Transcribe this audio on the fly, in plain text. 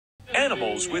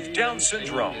animals with Down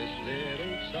syndrome.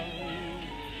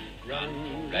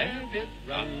 Run, rabbit,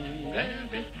 run,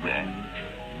 rabbit, run,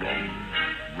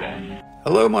 run.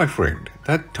 Hello, my friend.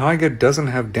 That tiger doesn't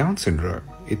have Down syndrome.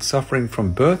 It's suffering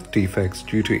from birth defects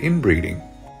due to inbreeding.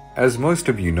 As most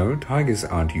of you know, tigers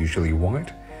aren't usually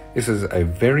white. This is a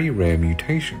very rare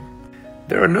mutation.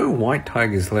 There are no white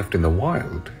tigers left in the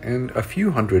wild, and a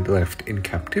few hundred left in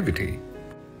captivity.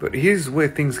 But here's where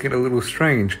things get a little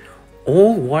strange.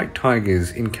 All white tigers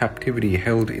in captivity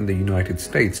held in the United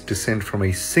States descend from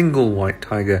a single white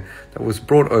tiger that was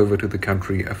brought over to the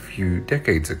country a few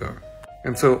decades ago.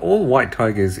 And so all white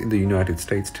tigers in the United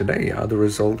States today are the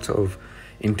result of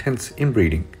intense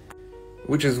inbreeding.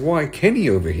 Which is why Kenny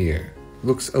over here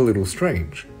looks a little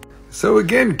strange. So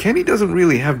again, Kenny doesn't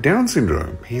really have Down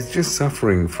syndrome. He's just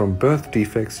suffering from birth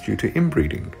defects due to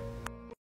inbreeding.